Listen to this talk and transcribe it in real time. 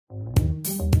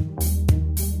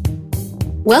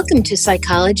Welcome to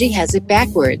Psychology Has It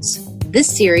Backwards.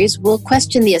 This series will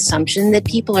question the assumption that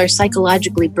people are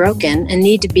psychologically broken and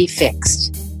need to be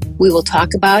fixed. We will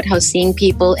talk about how seeing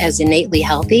people as innately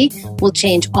healthy will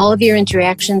change all of your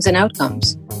interactions and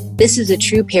outcomes. This is a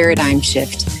true paradigm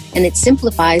shift, and it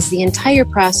simplifies the entire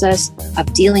process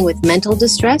of dealing with mental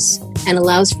distress and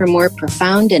allows for more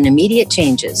profound and immediate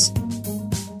changes.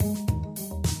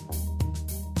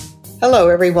 Hello,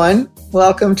 everyone.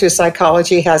 Welcome to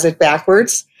Psychology Has It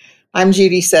Backwards. I'm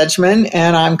Judy Sedgman,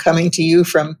 and I'm coming to you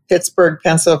from Pittsburgh,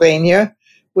 Pennsylvania,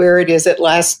 where it is at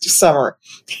last summer.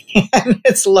 And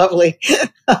it's lovely.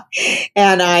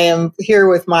 And I am here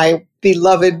with my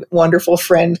beloved, wonderful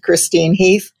friend, Christine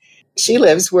Heath. She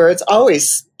lives where it's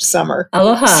always summer.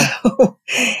 Aloha. So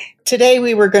today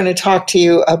we were going to talk to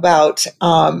you about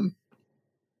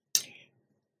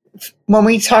when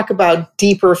we talk about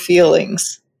deeper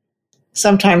feelings.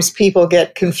 Sometimes people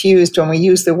get confused when we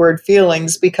use the word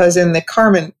feelings because in the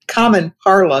common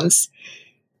parlance,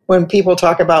 when people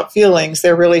talk about feelings,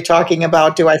 they're really talking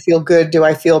about, do I feel good? Do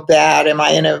I feel bad? Am I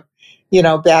in a,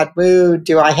 bad mood?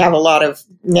 Do I have a lot of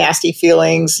nasty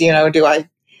feelings? Do I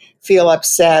feel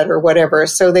upset or whatever?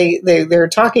 So they're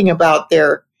talking about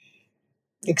their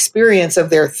experience of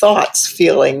their thoughts,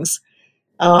 feelings,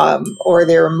 or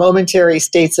their momentary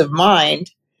states of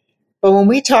mind. But when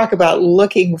we talk about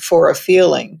looking for a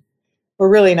feeling, we're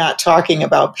really not talking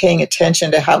about paying attention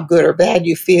to how good or bad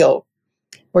you feel.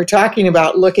 We're talking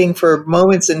about looking for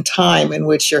moments in time in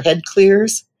which your head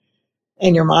clears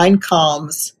and your mind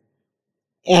calms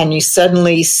and you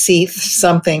suddenly see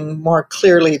something more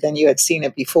clearly than you had seen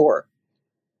it before.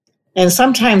 And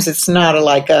sometimes it's not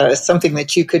something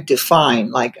that you could define,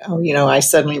 like, I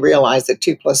suddenly realized that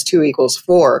 2 + 2 =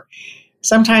 4.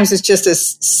 Sometimes it's just a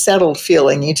settled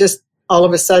feeling. You just, all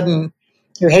of a sudden,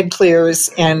 your head clears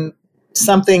and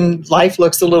life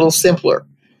looks a little simpler,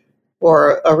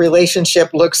 or a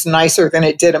relationship looks nicer than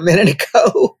it did a minute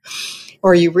ago,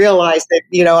 or you realize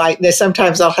that,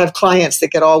 sometimes I'll have clients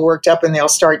that get all worked up and they'll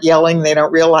start yelling. They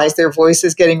don't realize their voice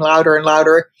is getting louder and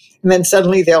louder. And then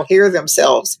suddenly they'll hear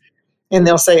themselves and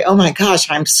they'll say, oh my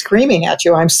gosh, I'm screaming at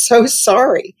you. I'm so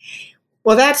sorry.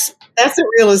 Well, that's a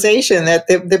realization that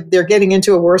they're getting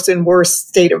into a worse and worse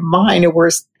state of mind, a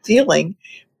worse feeling.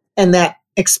 And that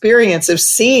experience of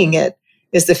seeing it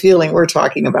is the feeling we're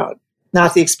talking about,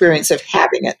 not the experience of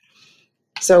having it.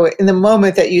 So in the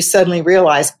moment that you suddenly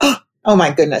realize, oh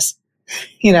my goodness,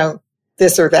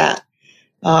 this or that,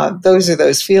 those are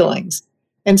those feelings.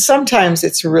 And sometimes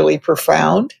it's really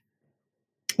profound.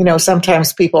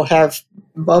 Sometimes people have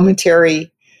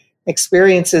momentary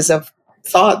experiences of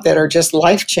thought that are just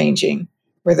life-changing,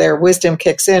 where their wisdom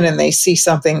kicks in and they see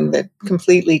something that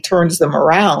completely turns them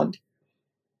around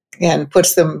and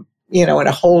puts them, in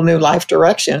a whole new life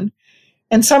direction.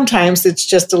 And sometimes it's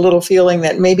just a little feeling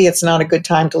that maybe it's not a good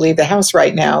time to leave the house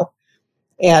right now.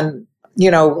 And,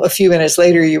 a few minutes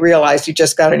later, you realize you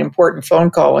just got an important phone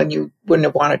call and you wouldn't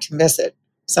have wanted to miss it.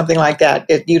 Something like that.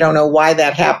 You don't know why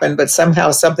that happened, but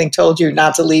somehow something told you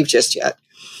not to leave just yet.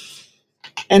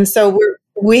 And so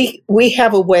we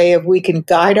have a way we can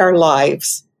guide our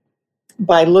lives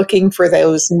by looking for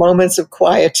those moments of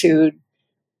quietude,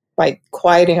 by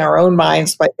quieting our own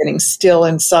minds, by getting still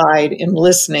inside and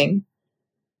listening.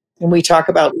 And we talk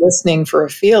about listening for a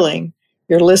feeling.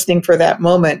 You're listening for that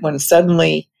moment when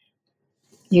suddenly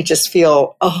you just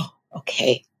feel, oh,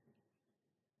 okay.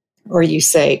 Or you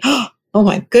say, oh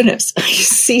my goodness, I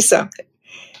see something.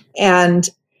 And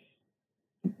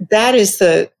that is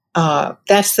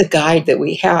that's the guide that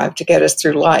we have to get us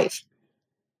through life.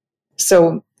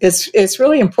 So it's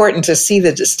really important to see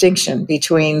the distinction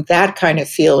between that kind of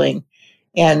feeling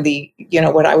and the,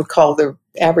 what I would call the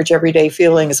average everyday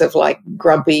feelings of like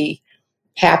grumpy,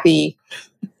 happy,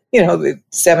 the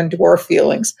 7 dwarf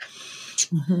feelings.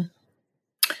 Mm-hmm.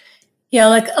 Yeah,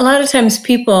 like a lot of times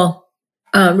people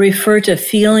refer to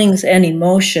feelings and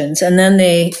emotions, and then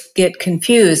they get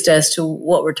confused as to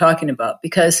what we're talking about,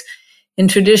 because in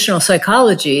traditional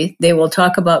psychology, they will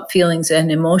talk about feelings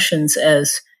and emotions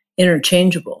as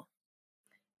interchangeable,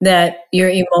 that your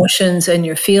emotions and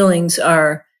your feelings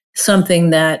are something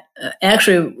that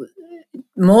actually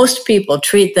most people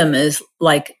treat them as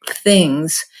like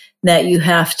things that you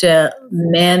have to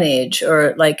manage,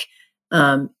 or like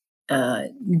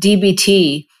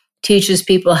DBT teaches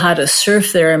people how to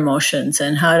surf their emotions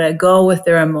and how to go with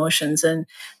their emotions and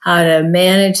how to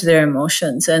manage their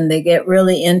emotions. And they get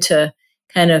really into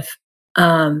kind of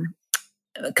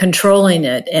controlling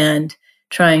it and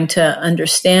trying to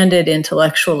understand it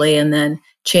intellectually and then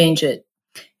change it.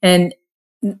 And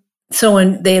So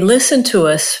when they listen to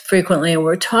us frequently,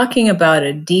 we're talking about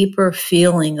a deeper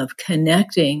feeling of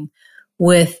connecting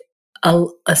with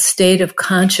a state of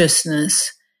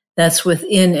consciousness that's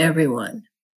within everyone.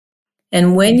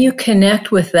 And when you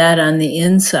connect with that on the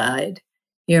inside,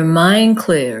 your mind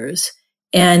clears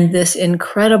and this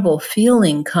incredible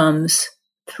feeling comes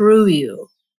through you.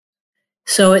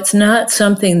 So it's not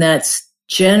something that's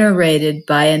generated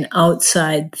by an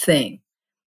outside thing.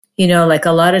 You know, like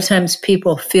a lot of times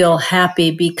people feel happy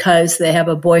because they have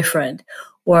a boyfriend,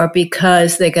 or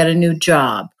because they got a new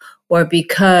job, or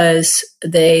because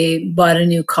they bought a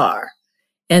new car.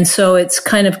 And so it's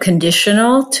kind of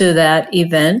conditional to that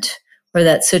event or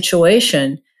that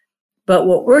situation. But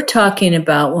what we're talking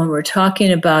about when we're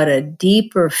talking about a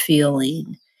deeper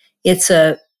feeling, it's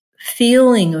a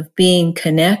feeling of being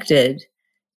connected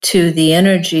to the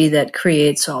energy that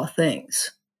creates all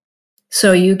things.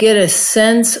 So you get a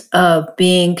sense of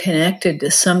being connected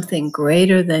to something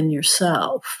greater than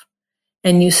yourself.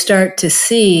 And you start to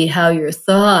see how your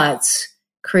thoughts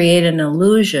create an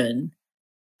illusion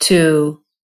to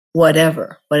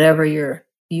whatever you're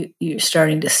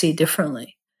starting to see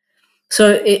differently.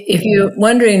 So if you're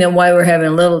wondering then why we're having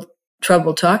a little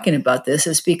trouble talking about this,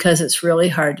 is because it's really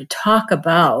hard to talk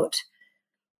about.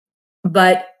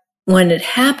 But when it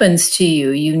happens to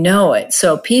you, you know it.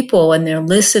 So people, when they're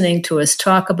listening to us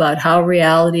talk about how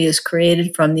reality is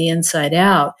created from the inside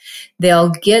out, they'll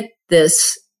get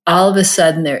this, all of a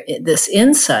sudden, this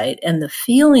insight and the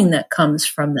feeling that comes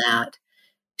from that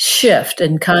shift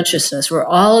in consciousness, where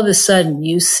all of a sudden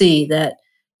you see that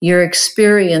your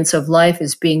experience of life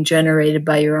is being generated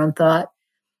by your own thought.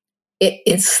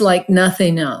 It's like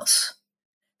nothing else.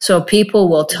 So people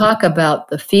will talk about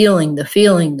the feeling.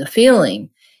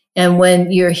 And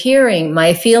when you're hearing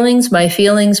my feelings,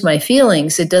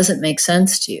 it doesn't make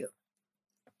sense to you.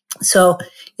 So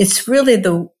it's really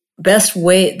the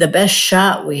best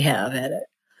shot we have at it.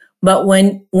 But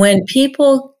when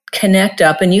people connect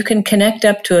up, and you can connect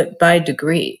up to it by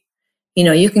degree, you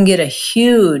know, you can get a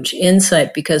huge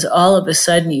insight because all of a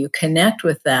sudden you connect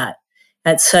with that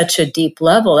at such a deep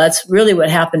level. That's really what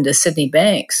happened to Sydney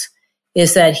Banks,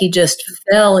 is that he just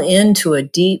fell into a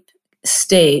deep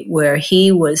state where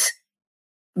he was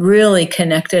really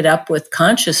connected up with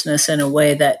consciousness in a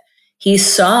way that he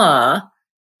saw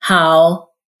how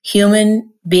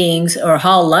human beings, or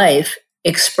how life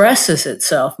expresses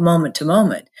itself moment to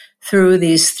moment through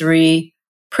these three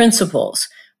principles.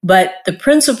 But the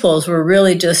principles were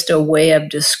really just a way of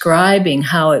describing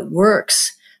how it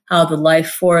works, how the life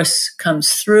force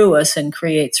comes through us and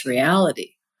creates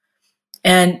reality.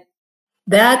 And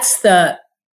that's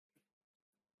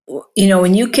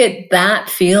when you get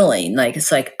that feeling, like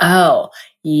it's like, oh,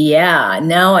 yeah,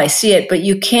 now I see it, but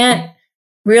you can't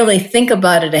really think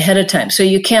about it ahead of time. So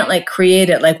you can't like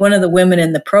create it. Like one of the women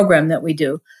in the program that we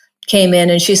do came in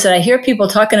and she said, I hear people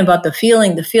talking about the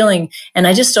feeling, and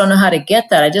I just don't know how to get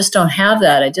that. I just don't have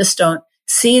that. I just don't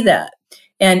see that.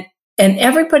 And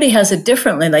everybody has it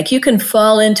differently. Like you can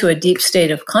fall into a deep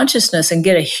state of consciousness and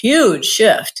get a huge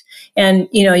shift, and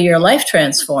your life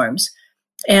transforms.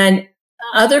 And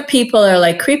other people are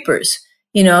like creepers.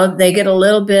 They get a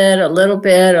little bit,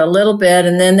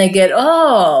 and then they get,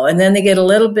 and then they get a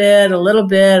little bit.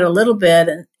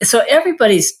 And so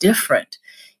everybody's different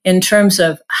in terms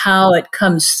of how it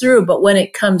comes through. But when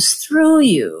it comes through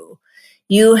you,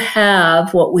 you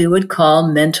have what we would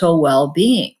call mental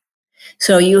well-being.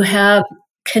 So you have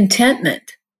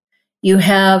contentment, you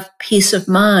have peace of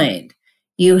mind,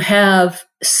 you have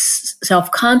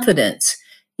self-confidence,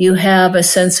 you have a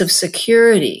sense of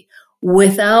security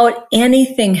without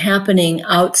anything happening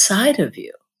outside of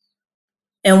you.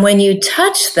 And when you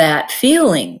touch that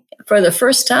feeling for the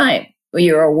first time, where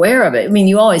you're aware of it, I mean,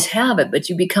 you always have it, but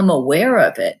you become aware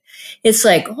of it. It's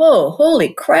like, oh,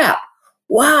 holy crap.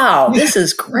 Wow, this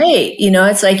is great.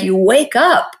 It's like you wake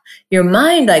up, your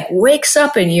mind like wakes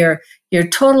up, and you're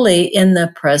totally in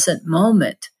the present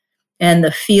moment, and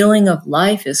the feeling of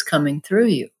life is coming through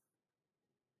you.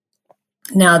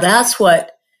 Now that's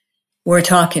what we're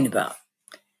talking about.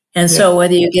 And so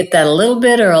whether you get that a little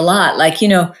bit or a lot, like,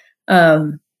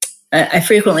 I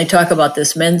frequently talk about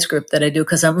this men's group that I do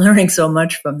because I'm learning so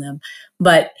much from them.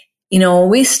 But, when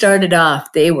we started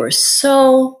off, they were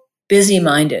so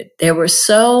busy-minded. They were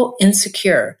so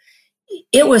insecure.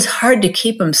 It was hard to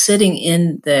keep them sitting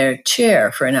in their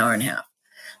chair for an hour and a half.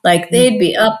 Like they'd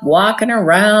be up walking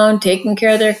around, taking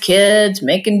care of their kids,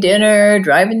 making dinner,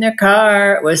 driving their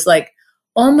car. It was like,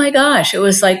 oh my gosh, it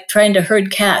was like trying to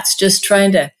herd cats, just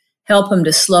trying to help them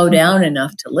to slow down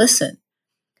enough to listen.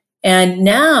 And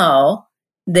now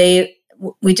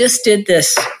we just did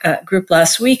this group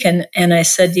last week, and I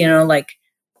said, like,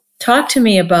 talk to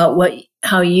me about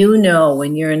how you know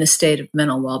when you're in a state of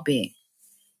mental well-being.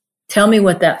 Tell me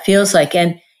what that feels like.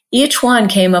 And each one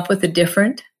came up with a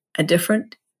different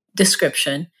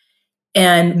description.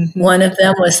 And one of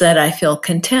them was that I feel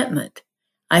contentment.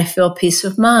 I feel peace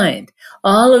of mind.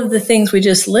 All of the things we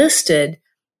just listed,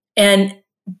 and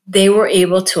they were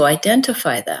able to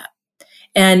identify that.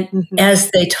 And as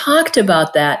they talked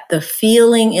about that, the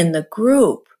feeling in the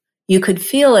group, you could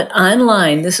feel it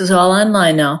online. This is all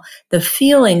online now. The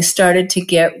feeling started to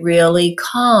get really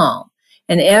calm,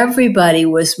 and everybody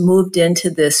was moved into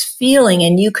this feeling,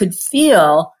 and you could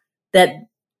feel that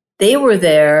they were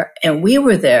there and we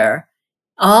were there,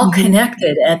 all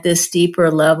connected at this deeper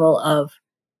level of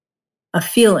a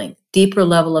feeling, deeper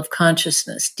level of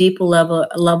consciousness, deeper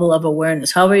level of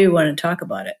awareness, however you want to talk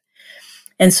about it.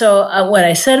 And so what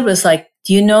I said was like,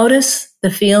 do you notice the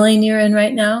feeling you're in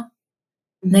right now?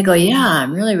 And they go, yeah,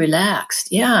 I'm really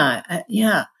relaxed. Yeah,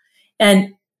 yeah.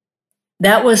 And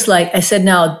that was like, I said,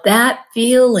 now that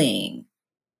feeling,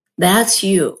 that's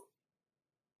you.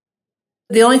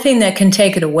 The only thing that can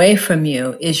take it away from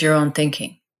you is your own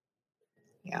thinking.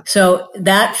 Yeah. So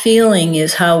that feeling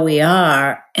is how we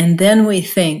are. And then we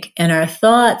think, and our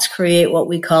thoughts create what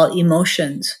we call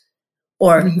emotions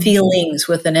or feelings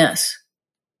with an S.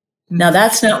 Now,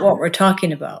 that's not what we're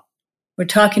talking about. We're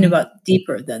talking about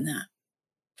deeper than that.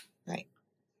 Right.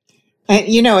 And,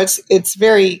 it's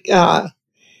very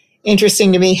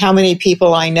interesting to me how many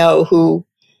people I know who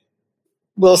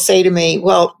will say to me,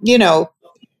 well,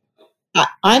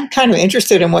 I'm kind of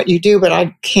interested in what you do, but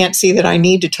I can't see that I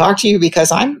need to talk to you because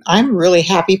I'm a really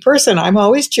happy person. I'm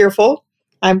always cheerful.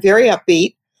 I'm very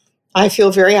upbeat. I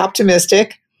feel very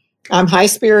optimistic. I'm high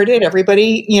spirited.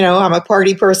 Everybody, I'm a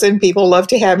party person. People love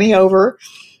to have me over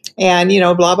and,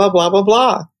 blah, blah, blah, blah,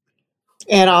 blah.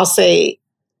 And I'll say,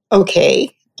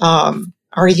 okay,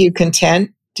 are you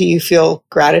content? Do you feel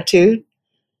gratitude?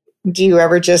 Do you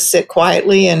ever just sit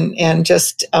quietly and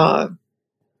just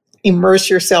immerse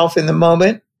yourself in the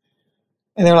moment?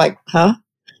 And they're like, huh?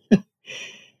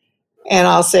 And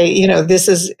I'll say, this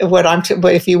is what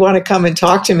but if you want to come and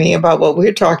talk to me about what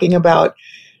we're talking about,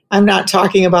 I'm not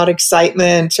talking about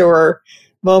excitement or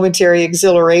momentary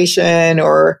exhilaration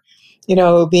or,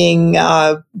 being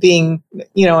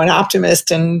an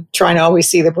optimist and trying to always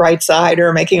see the bright side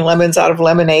or making lemons out of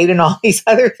lemonade and all these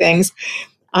other things.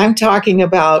 I'm talking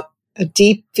about a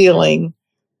deep feeling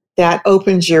that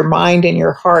opens your mind and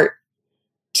your heart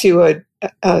to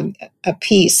a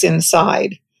peace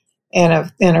inside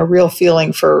and a real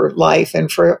feeling for life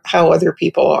and for how other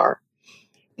people are.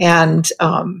 And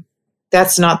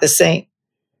that's not the same.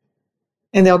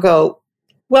 And they'll go,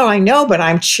 well, I know, but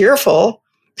I'm cheerful.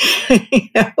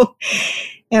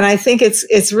 And I think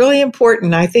it's really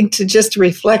important, I think, to just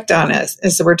reflect on it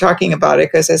as we're talking about it,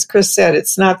 because as Chris said,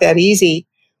 it's not that easy,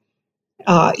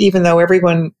 even though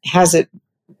everyone has it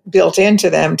built into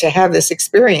them to have this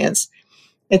experience.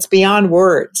 It's beyond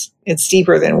words. It's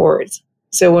deeper than words.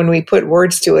 So when we put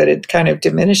words to it, it kind of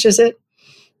diminishes it.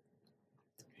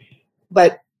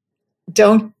 But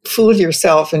don't fool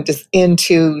yourself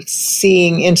into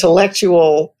seeing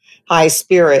intellectual high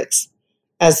spirits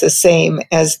as the same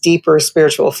as deeper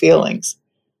spiritual feelings.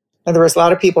 In other words, a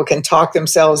lot of people can talk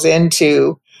themselves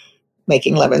into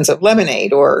making lemons of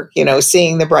lemonade or,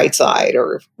 seeing the bright side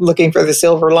or looking for the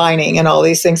silver lining and all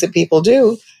these things that people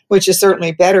do, which is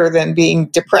certainly better than being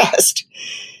depressed.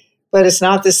 But it's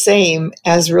not the same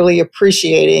as really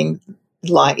appreciating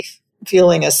life,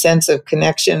 feeling a sense of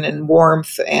connection and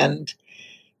warmth and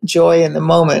joy in the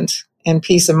moment and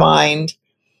peace of mind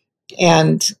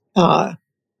and a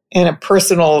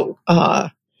personal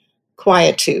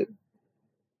quietude.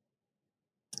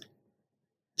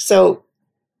 So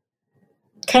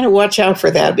kind of watch out for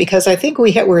that, because I think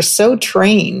we're so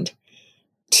trained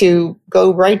to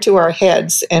go right to our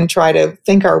heads and try to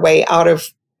think our way out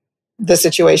of the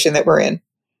situation that we're in.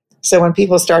 So when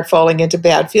people start falling into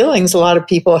bad feelings, a lot of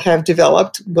people have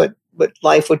developed what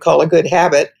life would call a good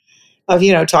habit of,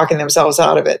 talking themselves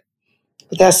out of it.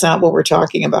 But that's not what we're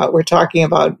talking about. We're talking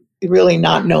about really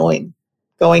not knowing,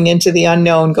 going into the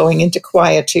unknown, going into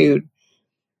quietude,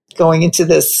 going into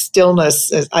this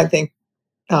stillness, as I think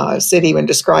Sid even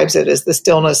describes it as the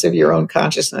stillness of your own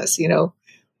consciousness.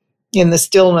 In the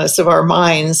stillness of our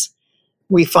minds,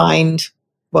 we find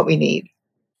what we need.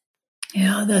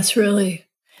 Yeah, that's really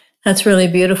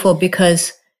beautiful,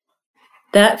 because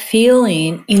that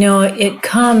feeling, it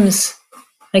comes,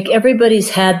 like,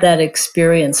 everybody's had that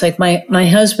experience. Like my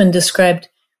husband described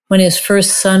when his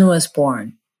first son was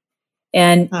born,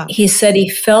 And he said he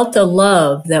felt a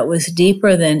love that was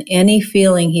deeper than any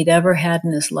feeling he'd ever had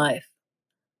in his life.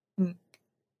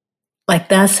 Like,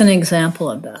 that's an example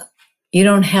of that. You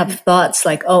don't have thoughts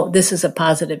like, oh, this is a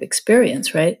positive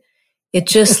experience, right?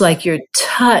 It's just like you're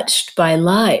touched by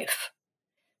life.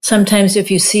 Sometimes if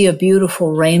you see a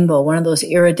beautiful rainbow, one of those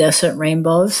iridescent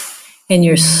rainbows, and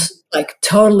you're like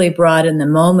totally brought in the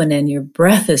moment and your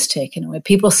breath is taken away.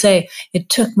 People say, it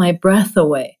took my breath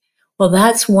away. Well,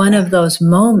 that's one of those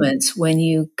moments when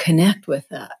you connect with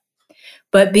that.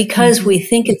 But because we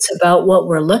think it's about what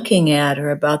we're looking at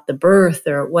or about the birth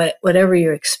or whatever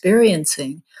you're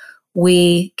experiencing,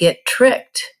 we get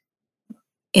tricked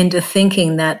into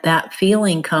thinking that that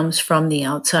feeling comes from the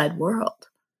outside world.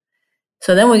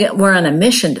 So then we're on a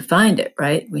mission to find it,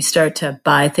 right? We start to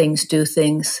buy things, do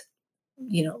things,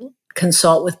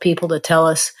 consult with people to tell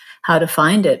us how to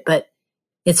find it, but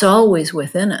it's always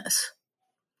within us.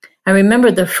 I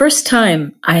remember the first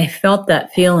time I felt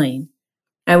that feeling,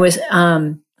 I was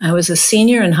a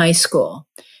senior in high school,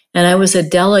 and I was a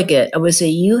delegate. I was a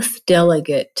youth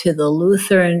delegate to the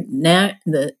Lutheran,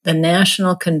 the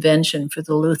National Convention for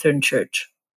the Lutheran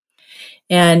Church.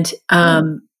 And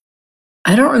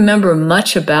I don't remember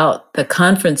much about the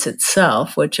conference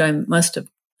itself, which I must have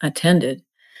attended.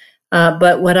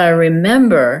 But what I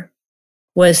remember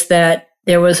was that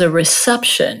there was a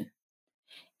reception,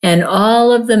 and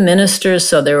all of the ministers,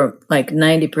 so there were like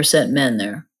 90% men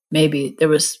there. Maybe there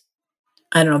was,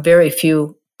 I don't know, very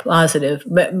few positive,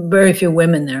 but very few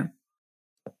women there.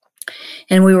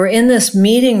 And we were in this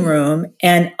meeting room,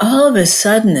 and all of a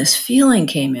sudden this feeling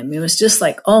came in. It was just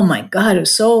like, oh my God, it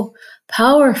was so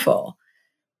powerful.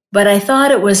 But I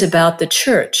thought it was about the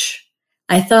church.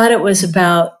 I thought it was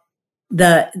about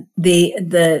the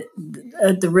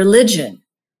religion.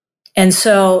 And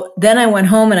so then I went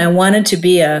home and I wanted to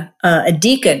be a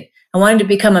deacon. I wanted to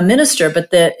become a minister,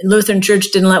 but the Lutheran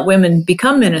Church didn't let women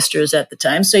become ministers at the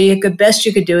time. So best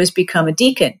you could do is become a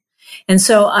deacon. And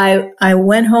so I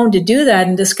went home to do that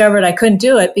and discovered I couldn't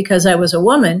do it because I was a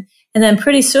woman. And then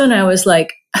pretty soon I was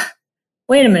like,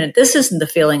 wait a minute, this isn't the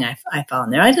feeling I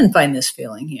found there. I didn't find this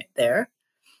feeling there.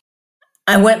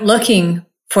 I went looking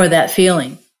for that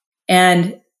feeling,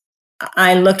 and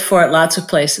I looked for it lots of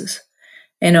places.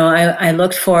 I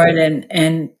looked for it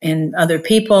in other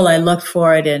people. I looked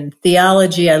for it in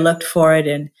theology. I looked for it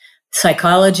in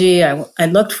psychology. I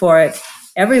looked for it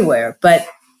everywhere, but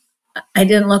I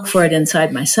didn't look for it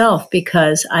inside myself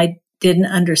because I didn't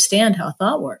understand how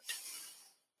thought worked.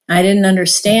 I didn't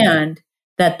understand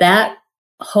that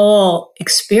whole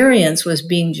experience was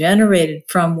being generated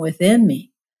from within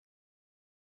me.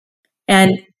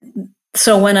 And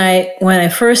so when I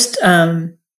first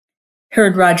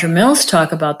heard Roger Mills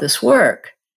talk about this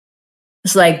work,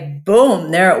 it's like,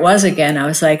 boom, there it was again. I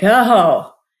was like,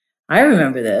 oh, I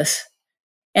remember this.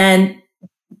 And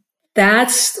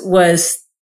that was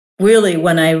really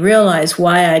when I realized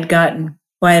why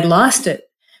I'd lost it,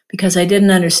 because I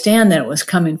didn't understand that it was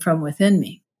coming from within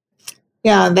me.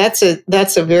 Yeah, that's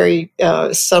a very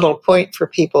subtle point for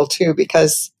people too,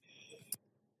 because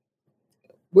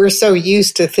we're so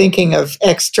used to thinking of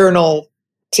external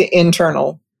to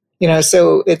internal.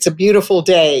 So it's a beautiful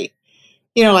day.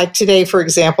 Like today, for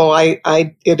example,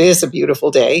 it is a beautiful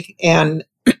day, and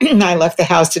I left the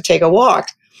house to take a walk,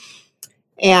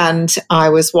 and I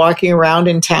was walking around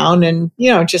in town, and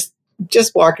just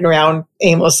walking around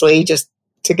aimlessly, just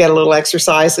to get a little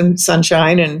exercise and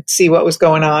sunshine and see what was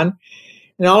going on.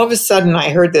 And all of a sudden, I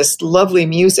heard this lovely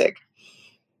music,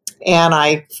 and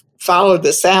I followed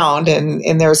the sound, and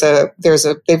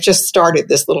they've just started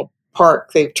this little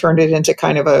park. They've turned it into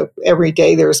kind of every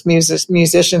day there's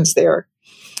musicians there.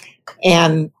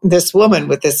 And this woman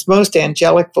with this most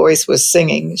angelic voice was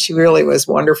singing. She really was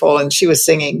wonderful. And she was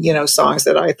singing, songs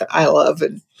that I love.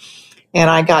 And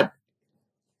I got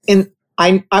in,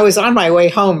 I was on my way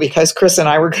home because Chris and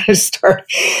I were going to start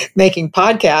making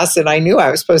podcasts, and I knew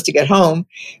I was supposed to get home.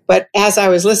 But as I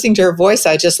was listening to her voice,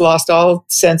 I just lost all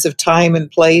sense of time and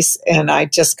place. And I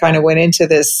just kind of went into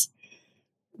this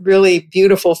really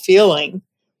beautiful feeling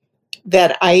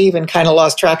that I even kind of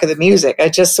lost track of the music.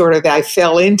 I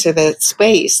fell into that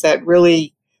space, that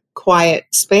really quiet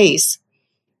space.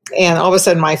 And all of a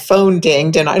sudden my phone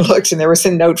dinged, and I looked, and there was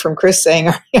a note from Chris saying,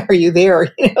 are you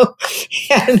there?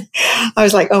 And I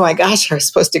was like, oh my gosh, I was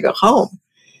supposed to go home.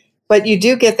 But you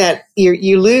do get that,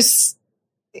 you lose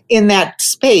in that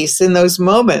space, in those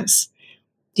moments.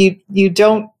 You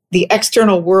don't, the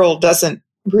external world doesn't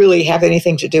really have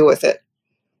anything to do with it.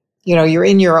 You're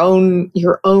in your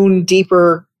own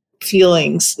deeper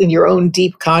feelings, in your own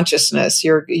deep consciousness,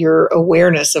 your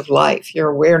awareness of life, your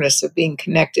awareness of being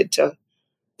connected to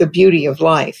the beauty of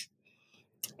life.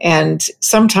 And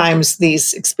sometimes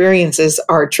these experiences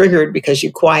are triggered because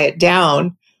you quiet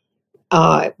down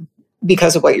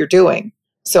because of what you're doing.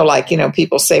 So like,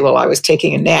 people say, well, I was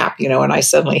taking a nap, and I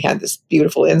suddenly had this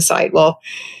beautiful insight. Well,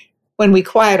 when we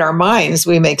quiet our minds,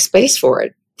 we make space for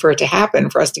it to happen,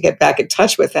 for us to get back in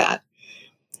touch with that.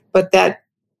 But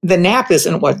the nap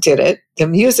isn't what did it. The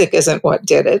music isn't what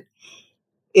did it.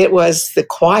 It was the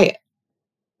quiet.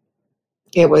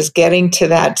 It was getting to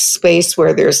that space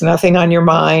where there's nothing on your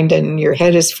mind and your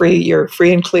head is free. You're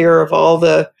free and clear of all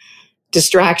the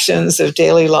distractions of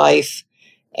daily life.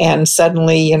 And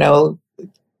suddenly,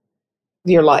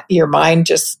 your mind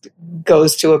just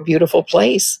goes to a beautiful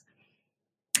place.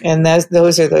 And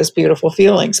those are those beautiful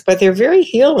feelings. But they're very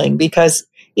healing, because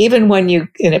even when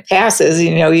it passes,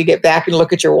 you get back and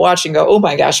look at your watch and go, oh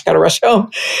my gosh, I got to rush home.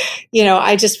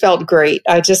 I just felt great.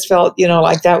 I just felt,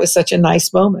 like that was such a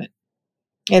nice moment.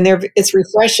 And it's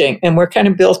refreshing. And we're kind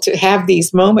of built to have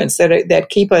these moments that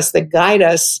keep us, that guide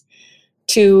us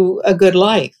to a good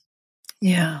life.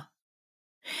 Yeah.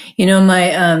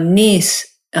 My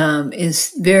niece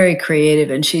is very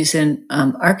creative, and she's in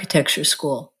architecture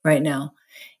school right now.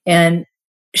 And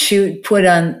she put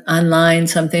online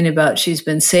something about she's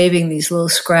been saving these little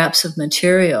scraps of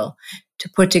material to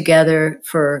put together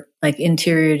for like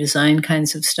interior design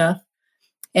kinds of stuff.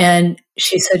 And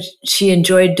she said she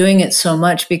enjoyed doing it so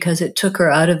much because it took her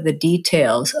out of the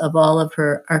details of all of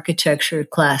her architecture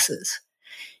classes.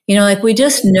 Like we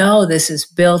just know this is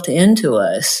built into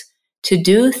us to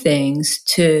do things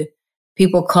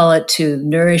people call it to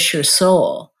nourish your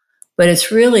soul, but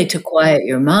it's really to quiet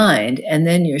your mind. And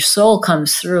then your soul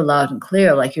comes through loud and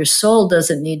clear. Like your soul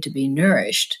doesn't need to be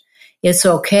nourished. It's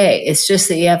okay. It's just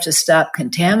that you have to stop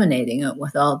contaminating it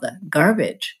with all the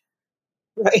garbage.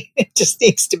 Right. It just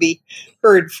needs to be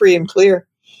heard free and clear.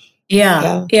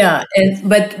 Yeah. And,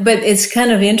 but it's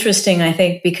kind of interesting, I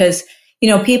think, because,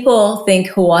 people think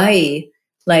Hawaii,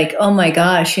 like, oh my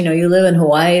gosh, you live in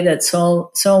Hawaii. That's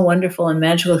so wonderful and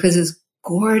magical because it's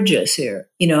gorgeous here.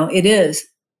 It is,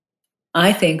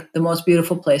 I think, the most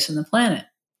beautiful place on the planet.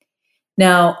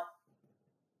 Now,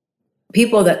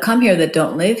 people that come here that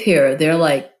don't live here, they're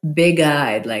like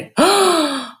big-eyed, like,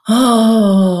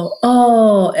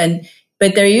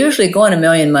 but they're usually going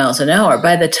 1,000,000 miles an hour.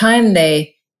 By the time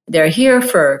they're here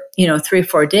for,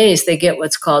 3-4 days, they get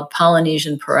what's called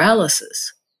Polynesian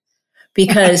paralysis,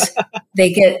 because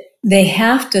they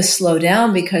have to slow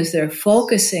down because they're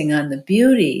focusing on the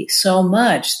beauty so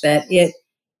much that it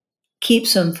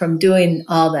keeps them from doing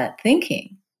all that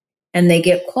thinking, and they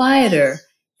get quieter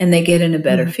and they get in a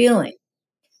better feeling.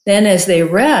 Then as they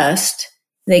rest,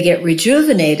 they get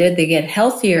rejuvenated, they get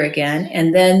healthier again,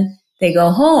 and then they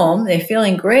go home, they're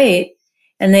feeling great,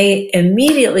 and they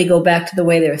immediately go back to the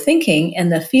way they were thinking,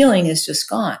 and the feeling is just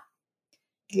gone.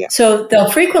 Yeah. So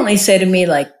they'll frequently say to me,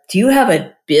 like, do you have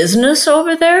a business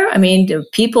over there? I mean, do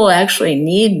people actually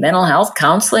need mental health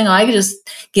counseling? I could just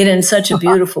get in such a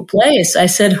beautiful place. I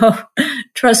said, oh,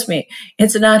 trust me,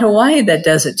 it's not Hawaii that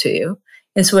does it to you.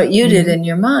 It's what you did in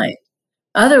your mind.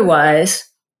 Otherwise,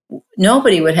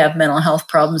 nobody would have mental health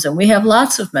problems, and we have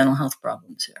lots of mental health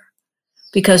problems here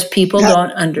because people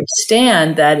don't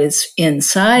understand that it's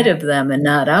inside of them and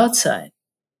not outside.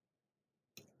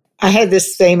 I had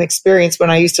this same experience when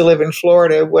I used to live in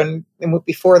Florida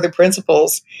before the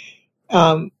principals.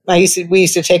 We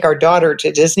used to take our daughter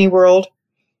to Disney World,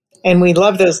 and we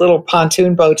loved those little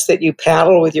pontoon boats that you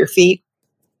paddle with your feet.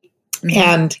 Mm-hmm.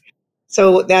 And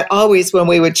so that always, when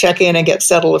we would check in and get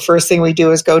settled, the first thing we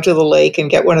do is go to the lake and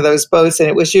get one of those boats. And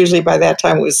it was usually, by that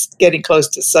time, it was getting close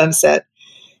to sunset.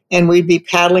 And we'd be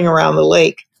paddling around the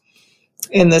lake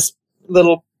in this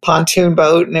little pontoon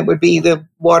boat. And the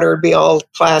water would be all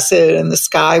placid and the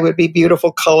sky would be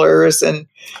beautiful colors. And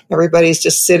everybody's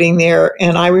just sitting there.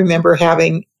 And I remember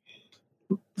having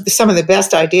some of the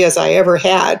best ideas I ever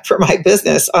had for my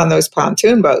business on those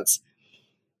pontoon boats.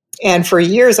 And for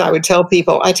years, I would tell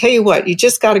people, I tell you what, you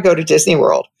just got to go to Disney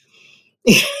World.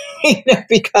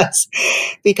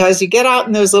 Because you get out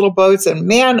in those little boats and,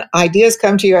 man, ideas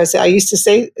come to you. I used to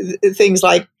say things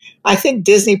like, I think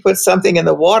Disney put something in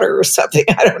the water or something.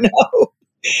 I don't know.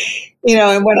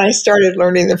 And when I started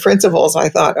learning the principles, I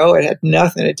thought, oh, it had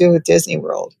nothing to do with Disney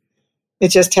World. It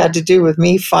just had to do with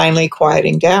me finally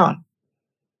quieting down.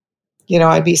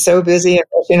 I'd be so busy and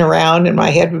rushing around and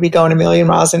my head would be going 1,000,000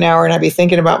 miles an hour and I'd be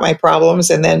thinking about my problems.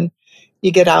 And then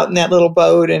you get out in that little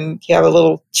boat and you have a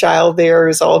little child there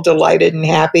who's all delighted and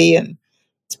happy and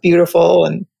it's beautiful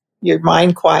and your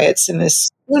mind quiets. And as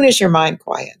soon as your mind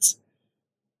quiets,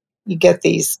 you get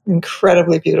these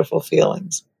incredibly beautiful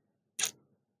feelings.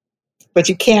 But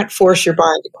you can't force your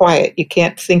mind to quiet. You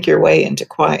can't think your way into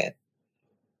quiet.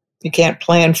 You can't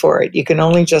plan for it. You can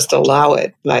only just allow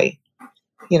it by,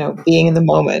 being in the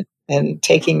moment and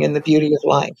taking in the beauty of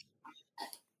life.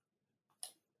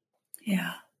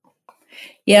 Yeah.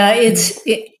 Yeah,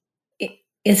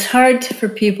 it's hard for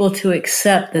people to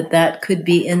accept that could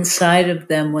be inside of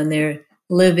them when they're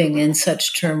living in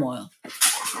such turmoil.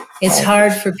 It's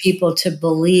hard for people to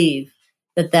believe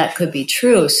that could be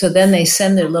true. So then they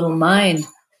send their little mind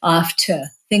off to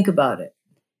think about it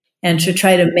and to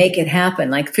try to make it happen.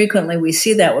 Like frequently we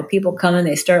see that where people come and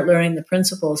they start learning the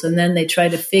principles and then they try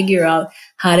to figure out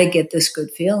how to get this good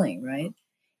feeling, right?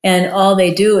 And all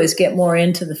they do is get more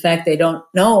into the fact they don't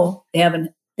know, they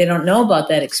don't know about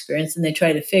that experience, and they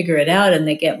try to figure it out and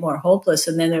they get more hopeless.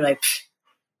 And then they're like,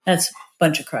 that's a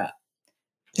bunch of crap.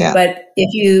 Yeah. But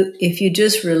if you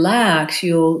just relax,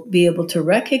 you'll be able to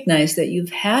recognize that you've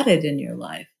had it in your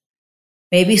life.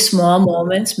 Maybe small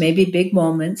moments, maybe big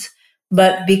moments.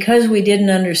 But because we didn't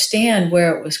understand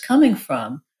where it was coming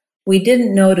from, we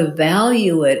didn't know to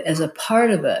value it as a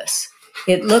part of us.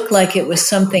 It looked like it was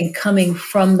something coming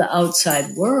from the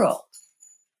outside world.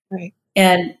 Right.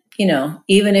 And,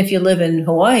 even if you live in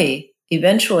Hawaii,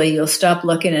 eventually you'll stop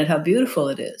looking at how beautiful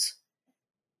it is.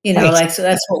 Right. So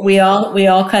that's what we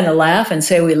all kind of laugh and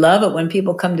say we love it when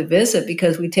people come to visit,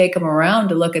 because we take them around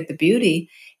to look at the beauty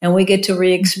and we get to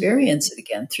re-experience it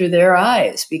again through their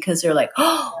eyes, because they're like,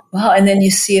 oh, wow. And then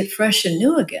you see it fresh and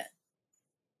new again.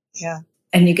 Yeah.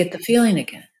 And you get the feeling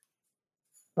again.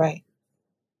 Right.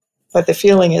 But the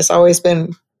feeling has always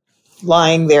been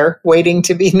lying there, waiting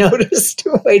to be noticed,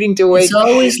 waiting to wait, it's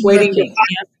always waiting lurking.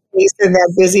 to in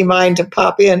that busy mind to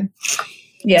pop in.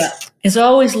 Yeah. It's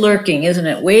always lurking, isn't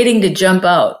it? Waiting to jump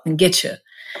out and get you.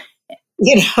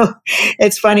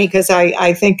 It's funny because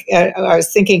I think I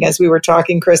was thinking as we were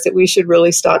talking, Chris, that we should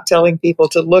really stop telling people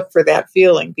to look for that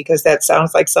feeling, because that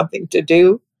sounds like something to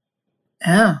do.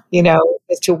 Yeah.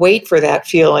 To wait for that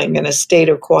feeling in a state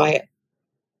of quiet.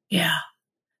 Yeah.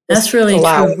 That's really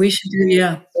true. We should do,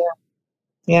 yeah.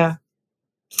 Yeah.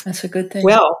 That's a good thing.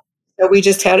 Well, so we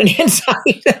just had an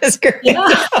insight. That's great.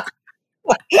 Yeah.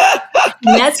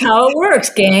 And that's how it works,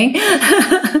 gang.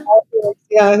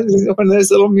 Yeah, one of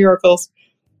those little miracles.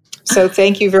 So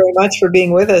thank you very much for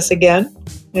being with us again,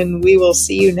 and we will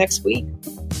see you next week.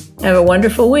 Have a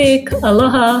wonderful week.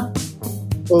 Aloha.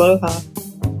 Aloha.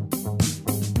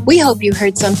 We hope you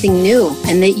heard something new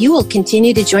and that you will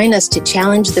continue to join us to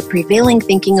challenge the prevailing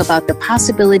thinking about the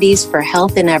possibilities for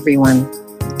health in everyone.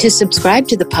 To subscribe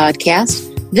to the podcast,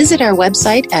 visit our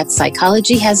website at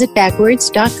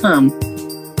psychologyhasitbackwards.com.